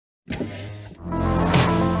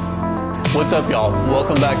What's up, y'all?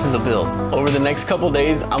 Welcome back to the build. Over the next couple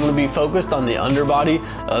days, I'm gonna be focused on the underbody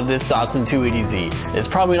of this Datsun 280Z. It's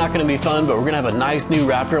probably not gonna be fun, but we're gonna have a nice new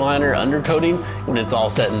Raptor liner undercoating when it's all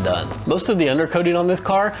said and done. Most of the undercoating on this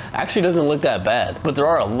car actually doesn't look that bad, but there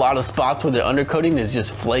are a lot of spots where the undercoating is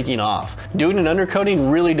just flaking off. Doing an undercoating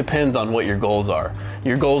really depends on what your goals are.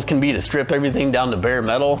 Your goals can be to strip everything down to bare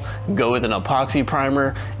metal, go with an epoxy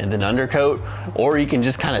primer, and then undercoat, or you can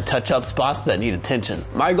just kind of touch up spots that need attention.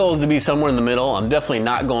 My goal is to be somewhere in the middle. I'm definitely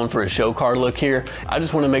not going for a show car look here. I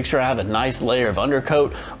just want to make sure I have a nice layer of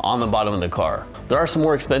undercoat on the bottom of the car. There are some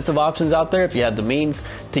more expensive options out there if you have the means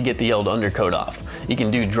to get the old undercoat off. You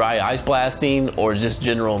can do dry ice blasting or just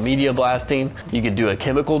general media blasting. You could do a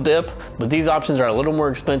chemical dip, but these options are a little more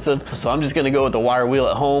expensive, so I'm just gonna go with the wire wheel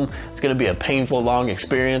at home. It's gonna be a painful, long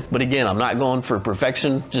experience, but again, I'm not going for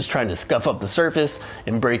perfection, just trying to scuff up the surface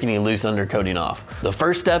and break any loose undercoating off. The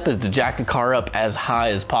first step is to jack the car up as high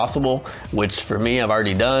as possible, which for me I've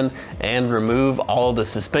already done, and remove all the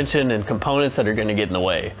suspension and components that are gonna get in the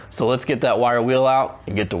way. So let's get that wire wheel out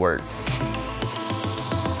and get to work.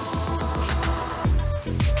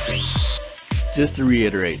 Just to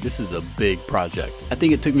reiterate, this is a big project. I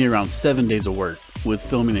think it took me around 7 days of work, with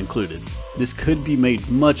filming included. This could be made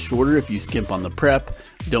much shorter if you skimp on the prep,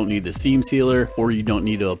 don't need the seam sealer, or you don't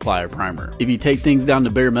need to apply a primer. If you take things down to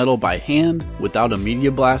bare metal by hand without a media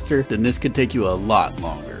blaster, then this could take you a lot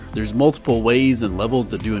longer. There's multiple ways and levels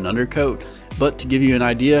to do an undercoat, but to give you an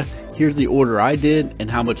idea, here's the order I did and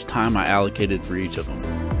how much time I allocated for each of them.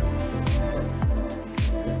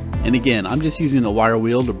 And again, I'm just using the wire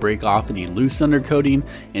wheel to break off any loose undercoating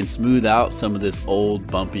and smooth out some of this old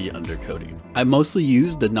bumpy undercoating. I mostly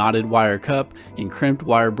used the knotted wire cup and crimped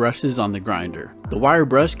wire brushes on the grinder. The wire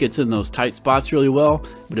brush gets in those tight spots really well,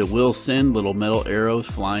 but it will send little metal arrows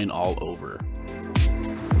flying all over.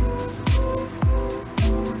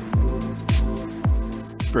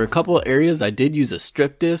 For a couple of areas, I did use a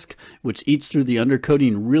strip disc, which eats through the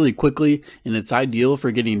undercoating really quickly, and it's ideal for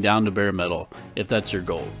getting down to bare metal, if that's your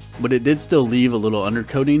goal. But it did still leave a little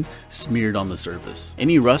undercoating smeared on the surface.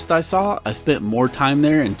 Any rust I saw, I spent more time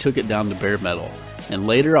there and took it down to bare metal. And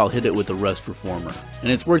later I'll hit it with a rust reformer. And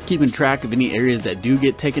it's worth keeping track of any areas that do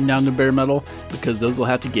get taken down to bare metal, because those will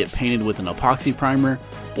have to get painted with an epoxy primer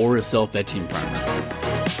or a self-etching primer.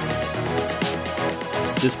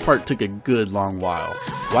 This part took a good long while.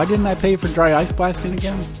 Why didn't I pay for dry ice blasting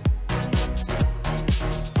again?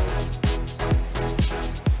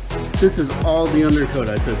 This is all the undercoat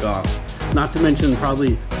I took off. Not to mention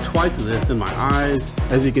probably twice of this in my eyes.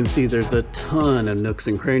 As you can see, there's a ton of nooks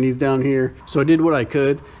and crannies down here. So I did what I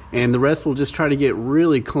could, and the rest we'll just try to get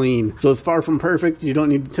really clean. So it's far from perfect, you don't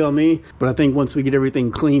need to tell me, but I think once we get everything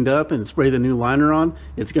cleaned up and spray the new liner on,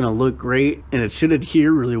 it's gonna look great, and it should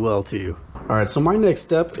adhere really well too. All right, so my next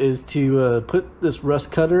step is to put this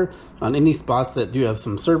rust cutter on any spots that do have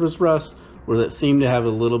some surface rust or that seem to have a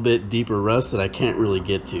little bit deeper rust that I can't really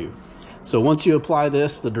get to. So once you apply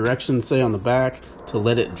this, the directions say on the back to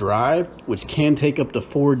let it dry, which can take up to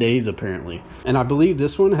 4 days apparently. And I believe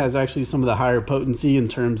this one has actually some of the higher potency in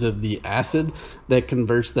terms of the acid that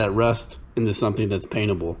converts that rust into something that's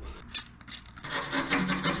paintable.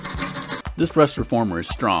 This rust reformer is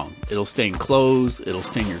strong. It'll stain clothes, it'll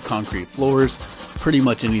stain your concrete floors, pretty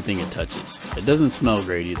much anything it touches. It doesn't smell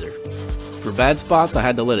great either. For bad spots, I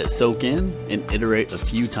had to let it soak in and iterate a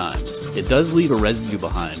few times. It does leave a residue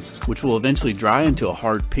behind, which will eventually dry into a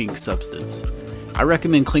hard pink substance. I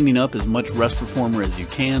recommend cleaning up as much rust reformer as you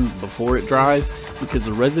can before it dries, because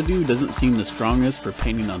the residue doesn't seem the strongest for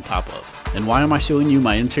painting on top of. And why am I showing you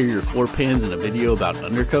my interior floor pans in a video about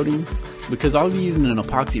undercoating? Because I'll be using an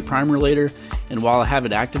epoxy primer later, and while I have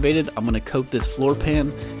it activated, I'm going to coat this floor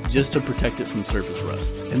pan just to protect it from surface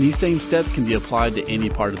rust. And these same steps can be applied to any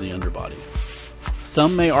part of the underbody.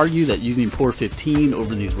 Some may argue that using Pour 15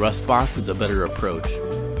 over these rust spots is a better approach,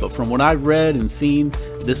 but from what I've read and seen,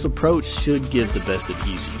 this approach should give the best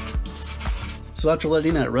adhesion. So after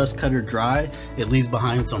letting that rust cutter dry, it leaves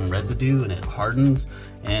behind some residue and it hardens,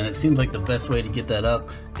 and it seems like the best way to get that up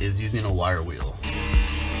is using a wire wheel.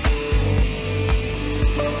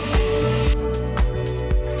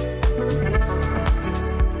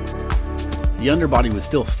 The underbody was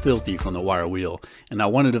still filthy from the wire wheel, and I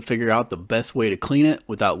wanted to figure out the best way to clean it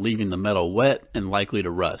without leaving the metal wet and likely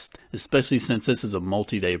to rust, especially since this is a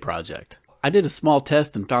multi-day project. I did a small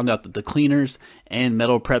test and found out that the cleaners and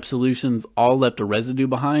metal prep solutions all left a residue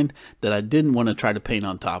behind that I didn't want to try to paint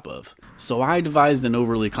on top of. So I devised an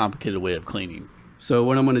overly complicated way of cleaning. So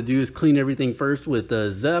what I'm going to do is clean everything first with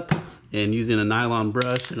a Zep and using a nylon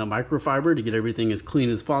brush and a microfiber to get everything as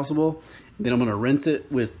clean as possible. Then I'm going to rinse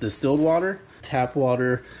it with distilled water Tap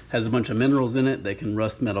water has a bunch of minerals in it that can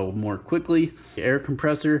rust metal more quickly. The air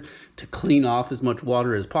compressor to clean off as much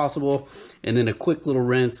water as possible, and then a quick little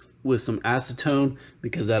rinse with some acetone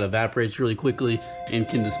because that evaporates really quickly and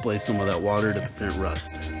can displace some of that water to prevent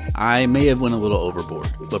rust. I may have went a little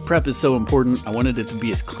overboard, but prep is so important. I wanted it to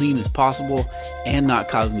be as clean as possible and not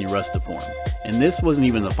cause any rust to form. And this wasn't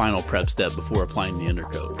even the final prep step before applying the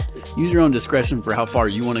undercoat. Use your own discretion for how far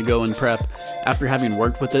you want to go in prep. After having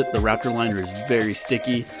worked with it, the Raptor liner is very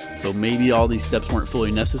sticky, so maybe all these steps weren't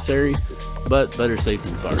fully necessary, but better safe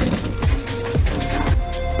than sorry.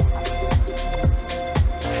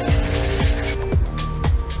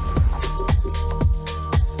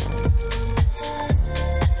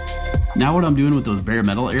 Now what I'm doing with those bare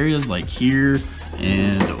metal areas like here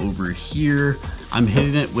and over here, I'm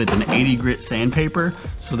hitting it with an 80 grit sandpaper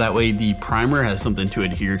so that way the primer has something to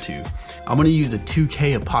adhere to. I'm gonna use a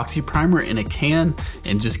 2K epoxy primer in a can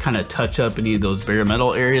and just kind of touch up any of those bare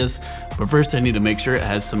metal areas. But first I need to make sure it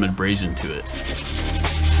has some abrasion to it.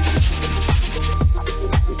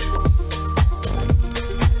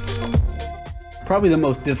 Probably the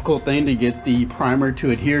most difficult thing to get the primer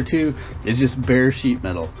to adhere to is just bare sheet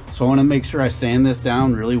metal. So I want to make sure I sand this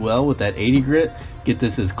down really well with that 80 grit, get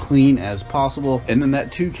this as clean as possible, and then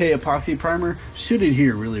that 2K epoxy primer should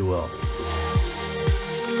adhere really well.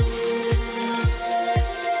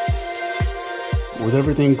 With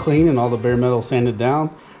everything clean and all the bare metal sanded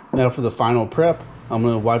down, now for the final prep, I'm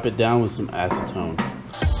going to wipe it down with some acetone.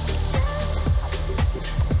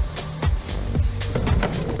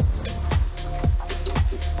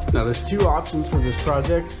 Now there's two options for this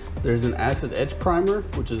project. There's an acid etch primer,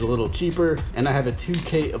 which is a little cheaper, and I have a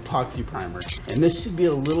 2K epoxy primer. And this should be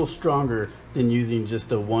a little stronger than using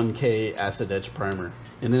just a 1K acid etch primer.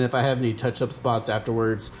 And then if I have any touch-up spots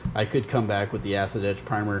afterwards, I could come back with the acid etch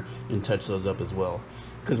primer and touch those up as well.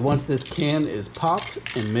 Because once this can is popped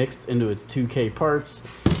and mixed into its 2K parts,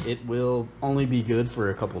 it will only be good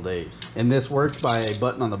for a couple days. And this works by a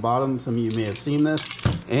button on the bottom. Some of you may have seen this.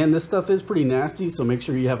 And this stuff is pretty nasty, so make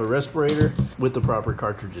sure you have a respirator with the proper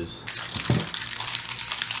cartridges.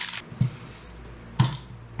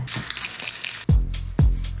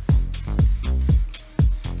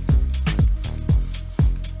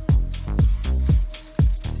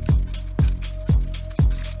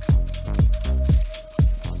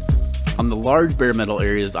 On the large bare metal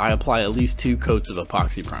areas, I apply at least 2 coats of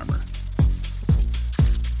epoxy primer.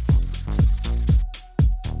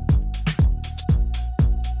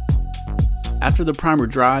 After the primer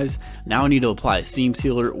dries, now I need to apply a seam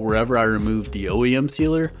sealer wherever I removed the OEM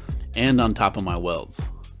sealer and on top of my welds.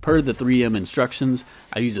 Per the 3M instructions,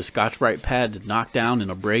 I use a Scotch-Brite pad to knock down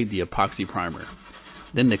and abrade the epoxy primer.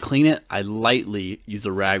 Then to clean it, I lightly use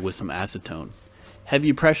a rag with some acetone.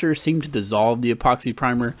 Heavy pressure seemed to dissolve the epoxy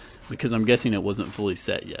primer because I'm guessing it wasn't fully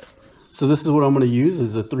set yet. So this is what I'm going to use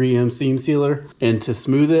is a 3M seam sealer, and to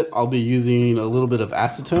smooth it I'll be using a little bit of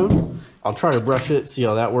acetone. I'll try to brush it, see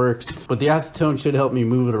how that works, but the acetone should help me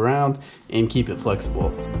move it around and keep it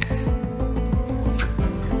flexible.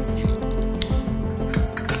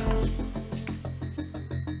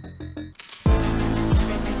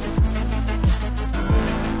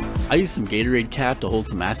 I used some Gatorade cap to hold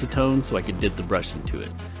some acetone so I could dip the brush into it,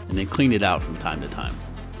 and then clean it out from time to time.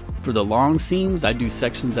 For the long seams, I do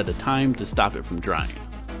sections at a time to stop it from drying.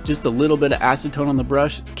 Just a little bit of acetone on the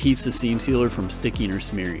brush keeps the seam sealer from sticking or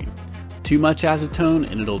smearing. Too much acetone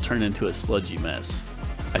and it'll turn into a sludgy mess.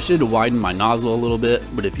 I should have widened my nozzle a little bit,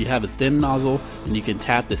 but if you have a thin nozzle, then you can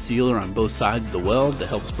tap the sealer on both sides of the weld to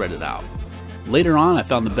help spread it out. Later on, I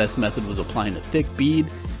found the best method was applying a thick bead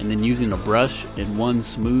and then using a brush in one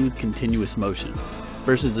smooth, continuous motion,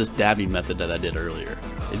 versus this dabbing method that I did earlier.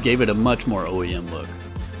 It gave it a much more OEM look.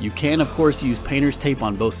 You can of course use painter's tape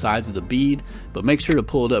on both sides of the bead, but make sure to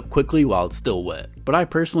pull it up quickly while it's still wet. But I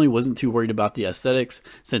personally wasn't too worried about the aesthetics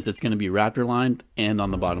since it's going to be Raptor lined and on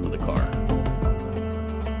the bottom of the car.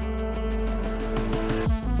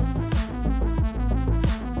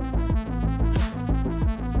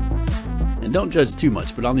 And don't judge too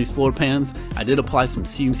much, but on these floor pans, I did apply some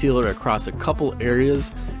seam sealer across a couple areas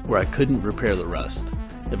where I couldn't repair the rust.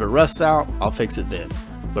 If it rusts out, I'll fix it then.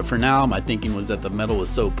 But for now, my thinking was that the metal was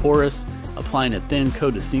so porous, applying a thin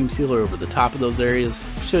coat of seam sealer over the top of those areas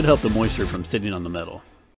should help the moisture from sitting on the metal.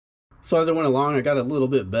 So as I went along, I got a little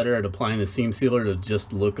bit better at applying the seam sealer to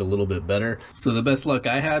just look a little bit better. So the best luck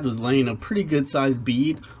I had was laying a pretty good sized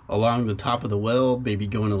bead along the top of the weld, maybe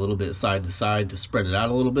going a little bit side to side to spread it out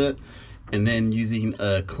a little bit. And then using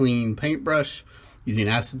a clean paintbrush, using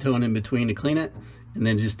acetone in between to clean it, and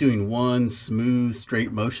then just doing one smooth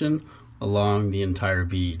straight motion along the entire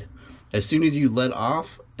bead. As soon as you let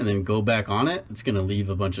off and then go back on it, it's gonna leave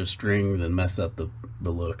a bunch of strings and mess up the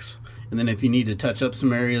looks. And then if you need to touch up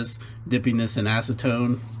some areas, dipping this in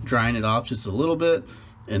acetone, drying it off just a little bit,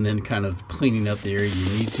 and then kind of cleaning up the area you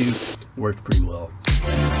need to, worked pretty well.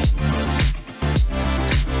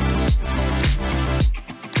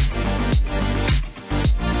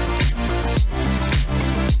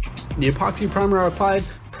 The epoxy primer I applied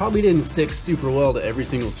probably didn't stick super well to every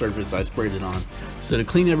single surface I sprayed it on. So to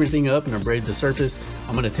clean everything up and abrade the surface,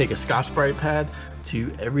 I'm gonna take a Scotch-Brite pad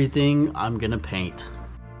to everything I'm gonna paint.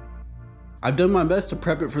 I've done my best to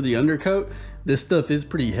prep it for the undercoat. This stuff is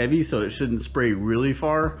pretty heavy, so it shouldn't spray really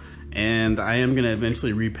far. And I am gonna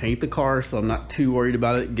eventually repaint the car, so I'm not too worried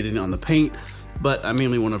about it getting on the paint. But I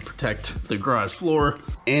mainly wanna protect the garage floor.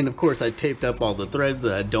 And of course I taped up all the threads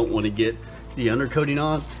that I don't wanna get the undercoating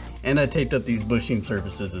on. And I taped up these bushing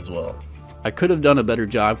surfaces as well. I could have done a better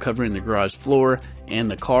job covering the garage floor and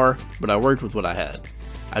the car, but I worked with what I had.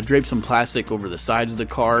 I draped some plastic over the sides of the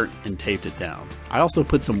car and taped it down. I also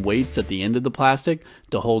put some weights at the end of the plastic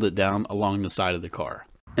to hold it down along the side of the car.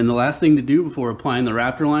 And the last thing to do before applying the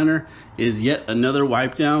Raptor liner is yet another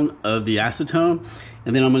wipe down of the acetone.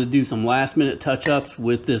 And then I'm gonna do some last minute touch-ups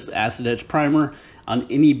with this acid etch primer on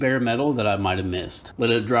any bare metal that I might have missed. Let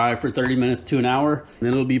it dry for 30 minutes to an hour, and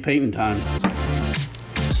then it'll be painting time.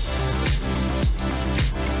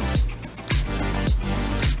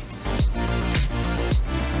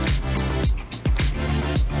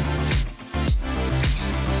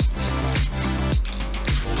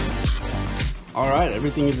 All right,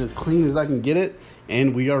 everything is as clean as I can get it,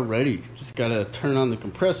 and we are ready. Just gotta turn on the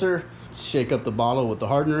compressor, shake up the bottle with the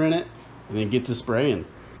hardener in it, and then get to spraying.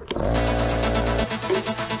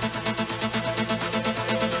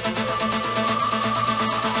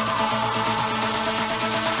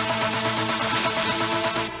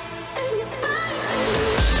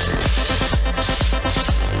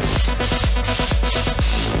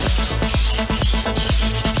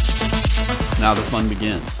 Now the fun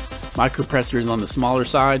begins. My compressor is on the smaller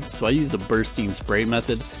side, so I used the bursting spray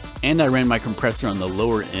method, and I ran my compressor on the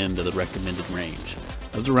lower end of the recommended range.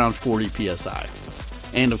 That was around 40 PSI.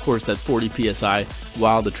 And of course that's 40 PSI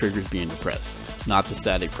while the trigger is being depressed, not the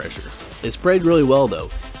static pressure. It sprayed really well though.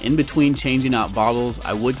 In between changing out bottles,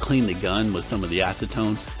 I would clean the gun with some of the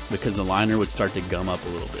acetone because the liner would start to gum up a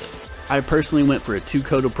little bit. I personally went for a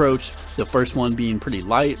 2-coat approach, the first one being pretty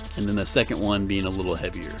light and then the second one being a little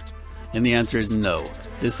heavier. And the answer is no.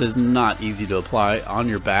 This is not easy to apply on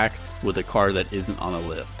your back with a car that isn't on a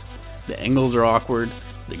lift. The angles are awkward,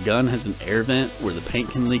 the gun has an air vent where the paint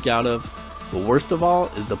can leak out of. But worst of all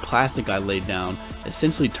is the plastic I laid down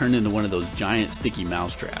essentially turned into one of those giant sticky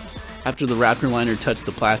mouse traps. After the Raptor liner touched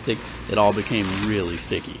the plastic, it all became really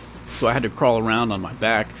sticky. So I had to crawl around on my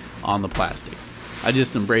back on the plastic. I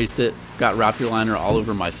just embraced it, got Raptor liner all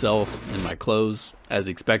over myself and my clothes as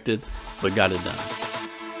expected, but got it done.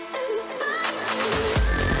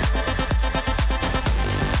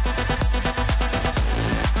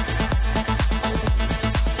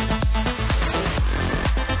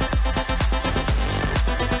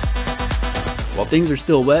 While things are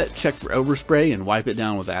still wet, check for overspray and wipe it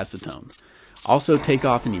down with acetone. Also take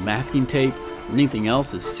off any masking tape or anything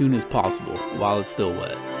else as soon as possible while it's still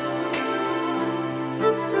wet.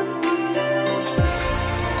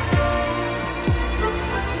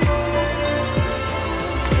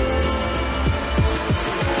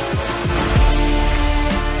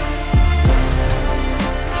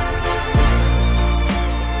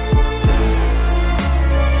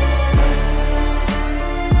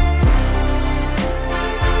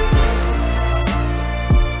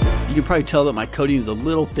 You can probably tell that my coating is a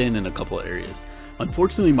little thin in a couple areas.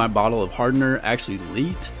 Unfortunately, my bottle of hardener actually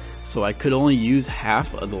leaked, so I could only use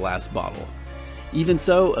half of the last bottle. Even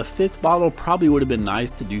so, a 5th bottle probably would have been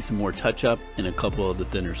nice to do some more touch up in a couple of the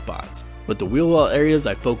thinner spots. But the wheel well areas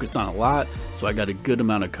I focused on a lot, so I got a good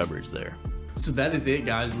amount of coverage there. So that is it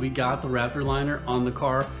guys, we got the Raptor liner on the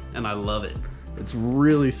car and I love it. It's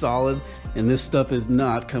really solid and this stuff is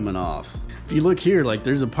not coming off. If you look here, like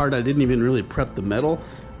there's a part I didn't even really prep the metal,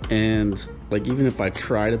 and like even if I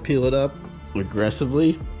try to peel it up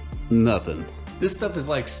aggressively, nothing. This stuff is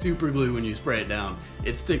like super glue when you spray it down.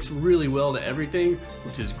 It sticks really well to everything,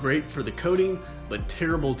 which is great for the coating, but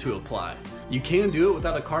terrible to apply. You can do it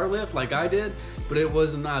without a car lift like I did, but it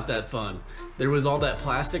was not that fun. There was all that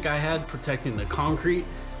plastic I had protecting the concrete,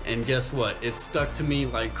 and guess what? It stuck to me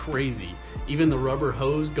like crazy. Even the rubber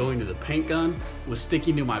hose going to the paint gun was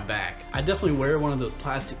sticking to my back. I definitely wear one of those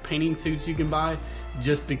plastic painting suits you can buy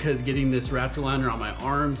just because getting this Raptor liner on my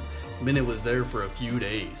arms meant it was there for a few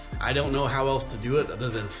days. I don't know how else to do it other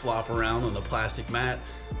than flop around on the plastic mat,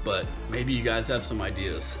 but maybe you guys have some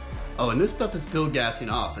ideas. Oh, and this stuff is still gassing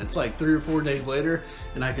off. It's like 3 or 4 days later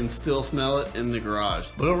and I can still smell it in the garage.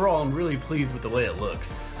 But overall, I'm really pleased with the way it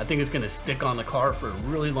looks. I think it's gonna stick on the car for a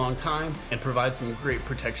really long time and provide some great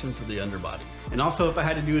protection for the underbody. And also, if I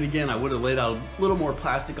had to do it again, I would have laid out a little more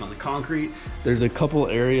plastic on the concrete. There's a couple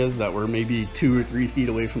areas that were maybe 2 or 3 feet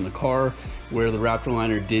away from the car where the Raptor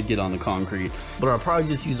liner did get on the concrete, but I'll probably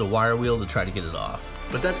just use a wire wheel to try to get it off.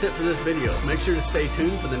 But that's it for this video. Make sure to stay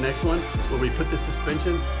tuned for the next one where we put the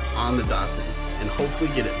suspension on the Datsun and hopefully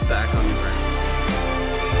get it back on the ground.